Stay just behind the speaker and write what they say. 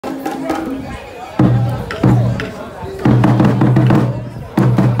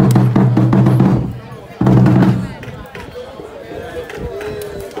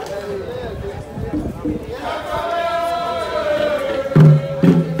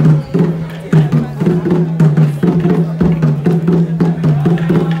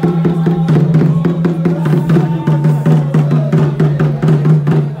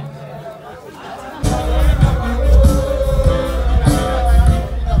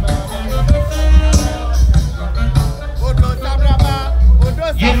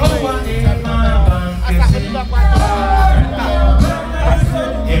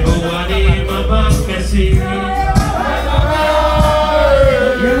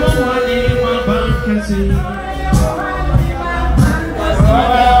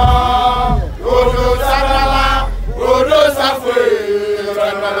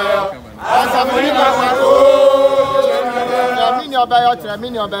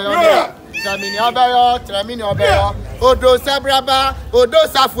Tremini obeyo, Odo Sabraba, Odo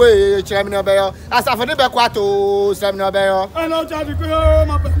Safwe, Tremini obeyo, Asafani Bequato, Tremini obeyo. I know Jadico,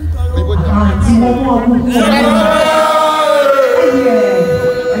 my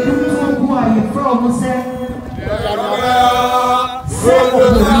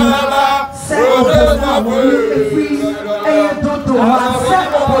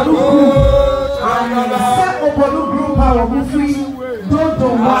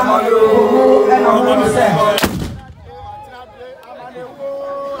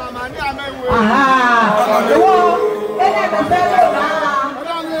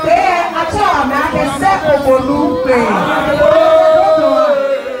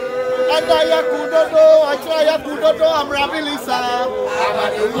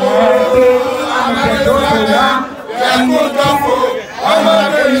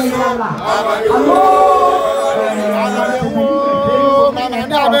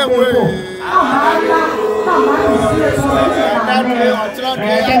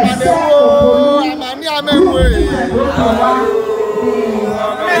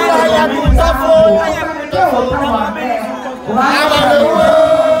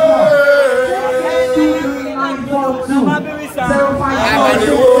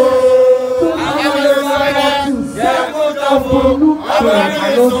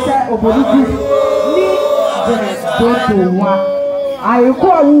I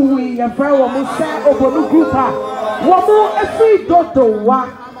call we a friend of Mr. Obonu Grupa. Womo every doto wa.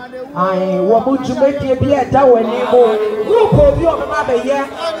 I womo to make a beer down when you group of your mother here.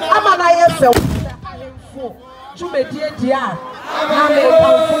 I'm an ISL. To make it dear. I'm a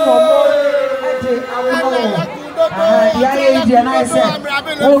and I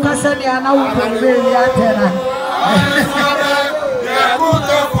said, oh, Cassandra, now we can really attend.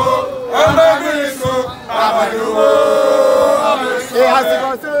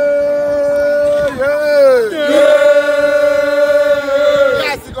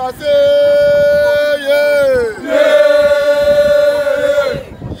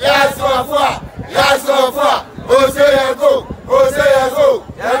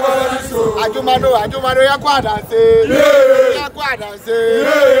 Ajumano ya kwada se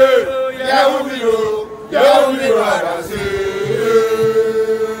ya umiro adanse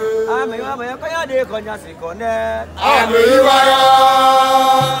amewa ya kaya de konya sikone amewa ya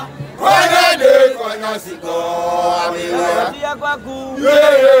konya de konya siko amewa ya kwaku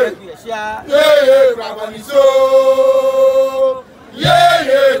kwabaniso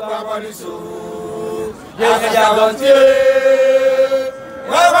kwabaniso ya dontie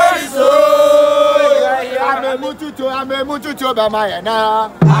Ame mututu ba mayena.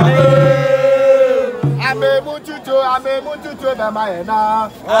 Ame mututu ba mayena.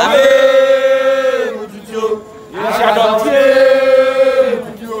 Ame mututu. Yashadontie.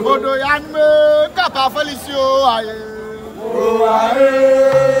 Odo yanme kapa felisio aye. O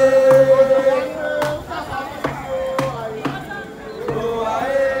aye.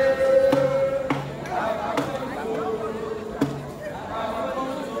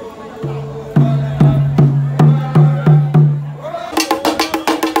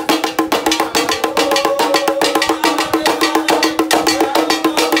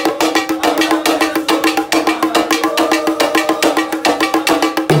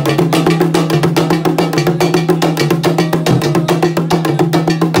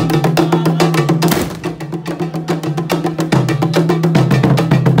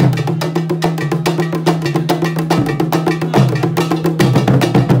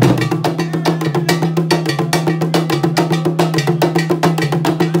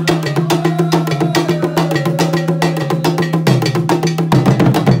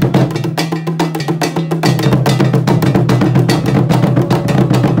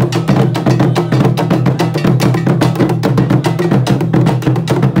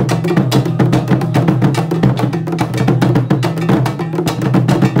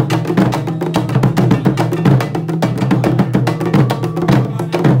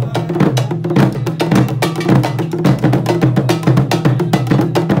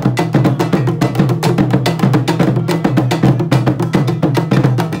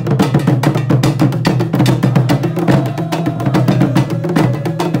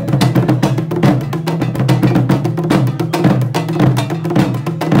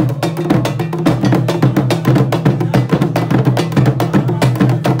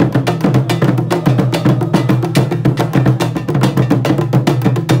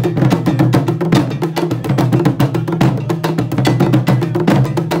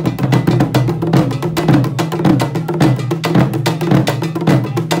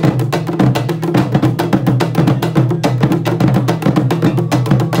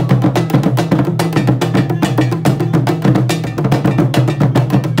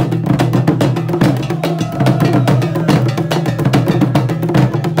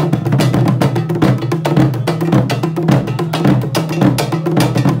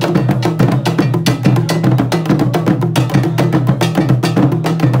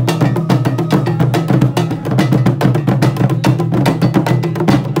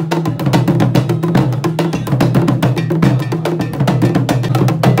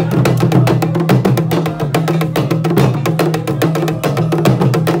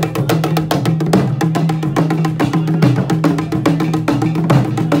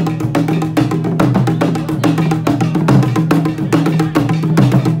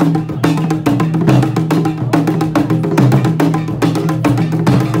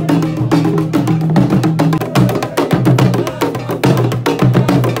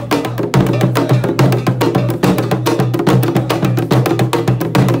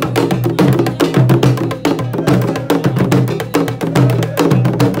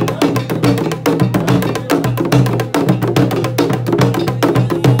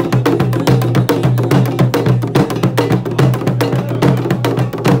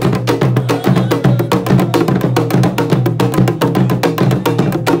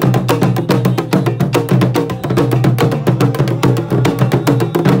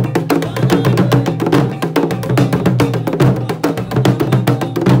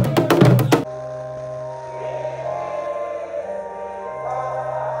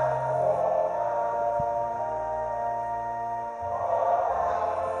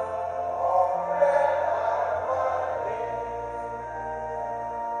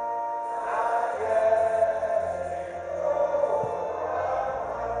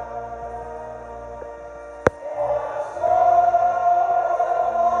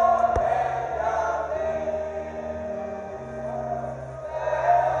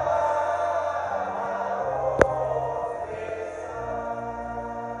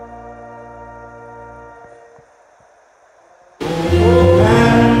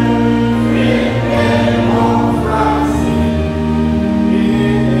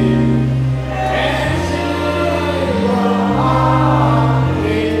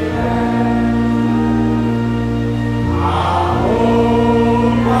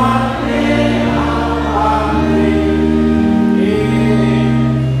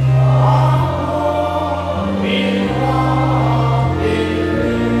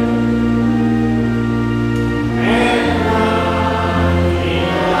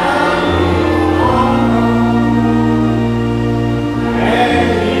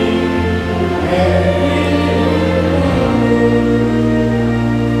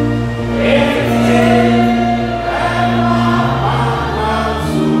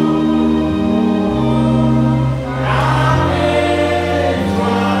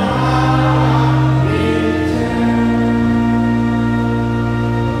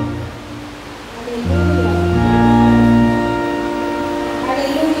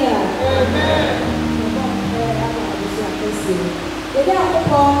 Ele é um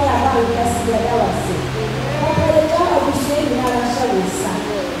pobre, a barra de essa dela assim. Papa, ele já é o cheiro na chaluça.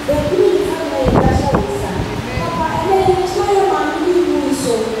 Eu queria também da chaluça. Papa, ele já é uma menina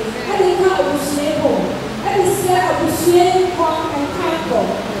isso. Ele cá o cheiro. Ele se é o cheiro com um campo.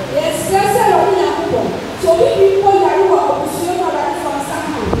 Ele se é o minha so we people that who are pushing for that from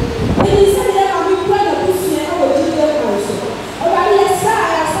Satan. And he said that I'm going to push you over to the council. Already, yes, sir, I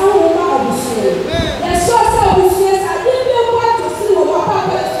have some woman of the shame. Yes, sir, I didn't want to see what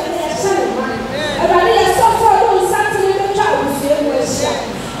Papa and their son of mine. Already, yes, sir, don't Saturday the child was here with shame.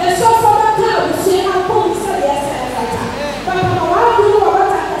 Yes, sir, for my child was here, I'm going to say yes, I but I don't know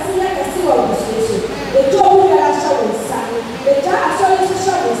about that. I see what the station. The job we are showing, sir. The job I saw you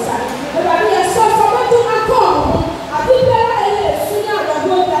showing, sir. Already, yes, sir, for my two. I think that I see now that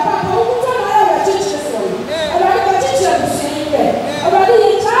one that I want to have a teacher for you. Already, the teacher was saying that. Already,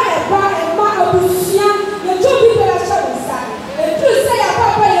 the child and my Abusian, the two people are showing sign. And you say,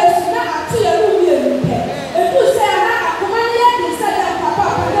 Papa, yes, not to your room, and you say, I command you, said that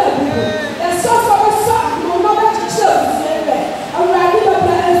Papa, and so for a son, no mother to children. Already, the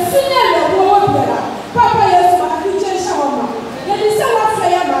senior, the woman, Papa, yes, my teacher, Shama. And he said, what's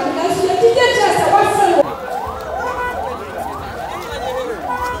the man? And she did just a what's the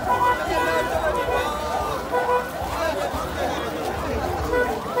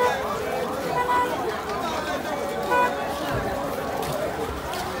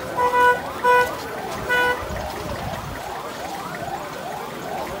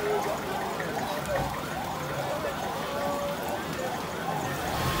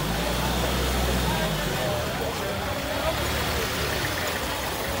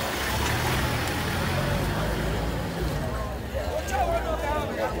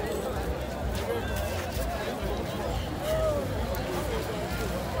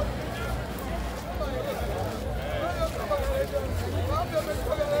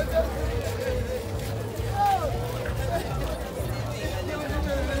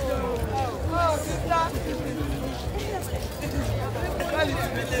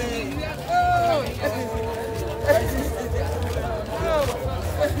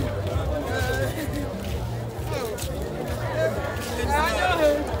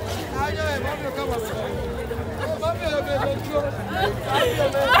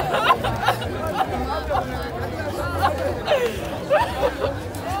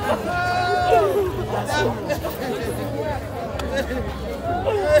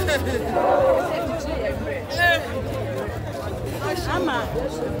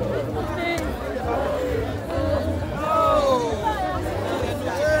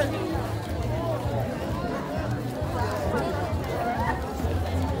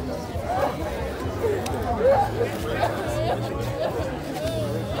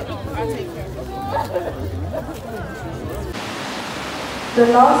The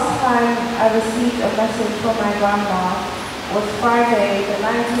last time I received a message from my grandma was Friday, the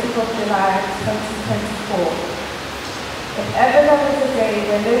 19th of July, 2024. If ever there was a day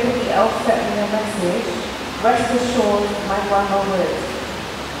when nobody else sent me a message, rest assured my grandma would.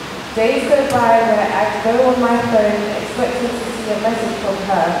 Days go by where I'd go on my phone expecting to see a message from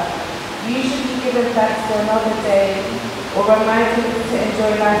her, usually giving thanks for another day or reminding me to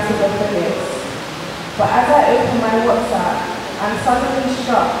enjoy life to the fullest. But as I open my WhatsApp, I'm suddenly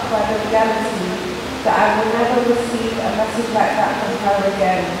struck by the reality that I will never receive a message like that from her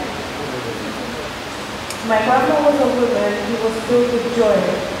again. My grandma was a woman who was filled with joy.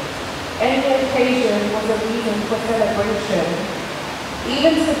 Any occasion was a reason for celebration,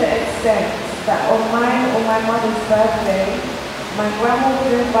 even to the extent that on mine or my mother's birthday, my grandma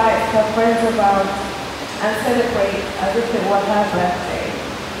would invite her friends around and celebrate as if it were her birthday.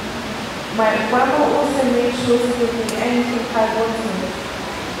 My grandma also made sure to give me anything I wanted.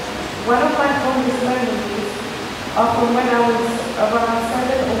 One of my fondest memories are from when I was around 7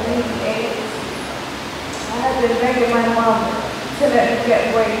 or maybe 8. I had been begging my mom to let me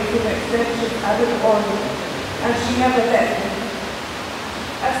get away with extensions I was on, and she never let me.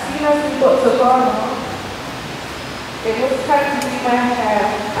 As soon as we got to Ghana, it was time to do my hair,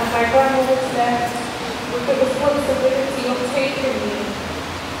 and my grandma was left with the responsibility of taking me.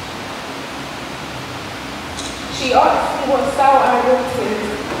 She asked me what style I wanted.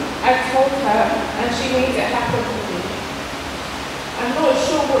 I told her, and she made it happen for me. I'm not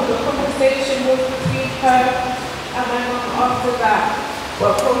sure what the conversation was between her and my mum after that,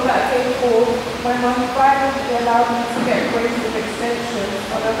 but from that day forth, my mum finally allowed me to get braids with extensions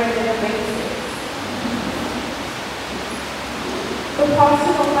on a regular basis. The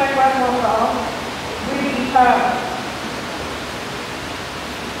passing of my grandmother really hurt.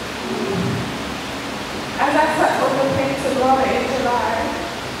 As I sat on the plane to Ghana in July,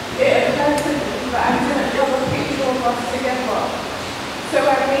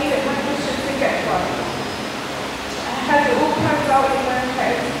 result in my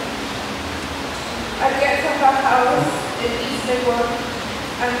head. I get to her house in East Midland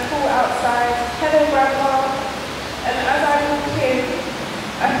and call outside, "Hello, Grandma." And as I walk in,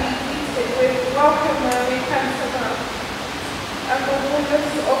 I be greeted with "Welcome, Mary, handsome," and the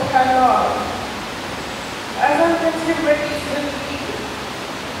warmth of her love. As I'm getting ready to leave,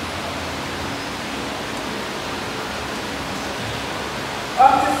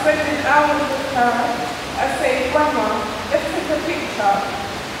 after spending hours with her, I say, "Grandma, let's take a picture."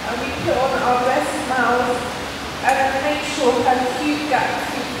 And we put on our best smiles, and I make sure her cute gap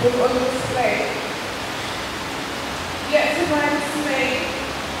was on display. Yet to my dismay,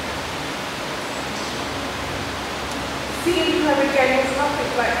 seeing her again was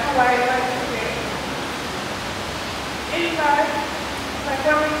nothing like how I imagined it. In life, my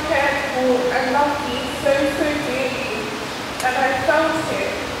mother cared for and loved me so dearly, and I felt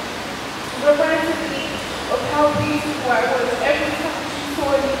it. Reminded me of how beautiful I was every time she saw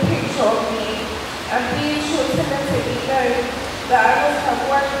a new picture of me, and being sure to let me know that I was her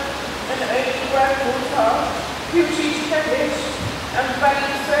one and only granddaughter, who she cherished and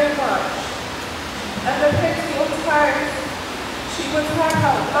valued so much. And the plenty of times she would type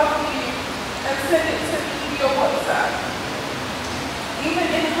out "love you" and send it to me via WhatsApp. Even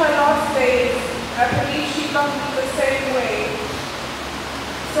in her last days, I believe she loved me the same way.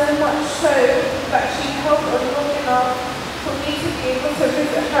 So much so that she held on long enough for me to be able to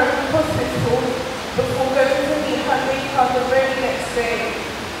visit her in hospital before going to meet her maker the very next day.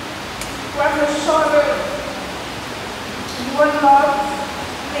 Grandma Charlotte, you are loved,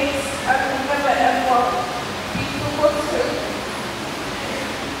 missed, and will never ever be forgotten.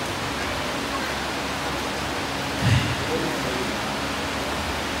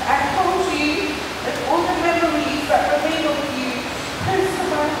 I hold you and all the memories that remain of you close to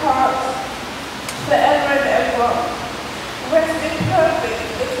my heart forever and ever. Rest in perfect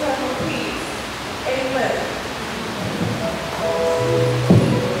eternal peace. Amen.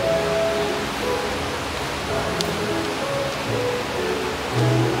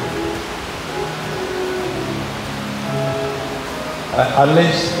 At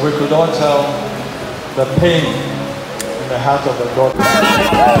least we could all tell the pain in the heart of the daughter.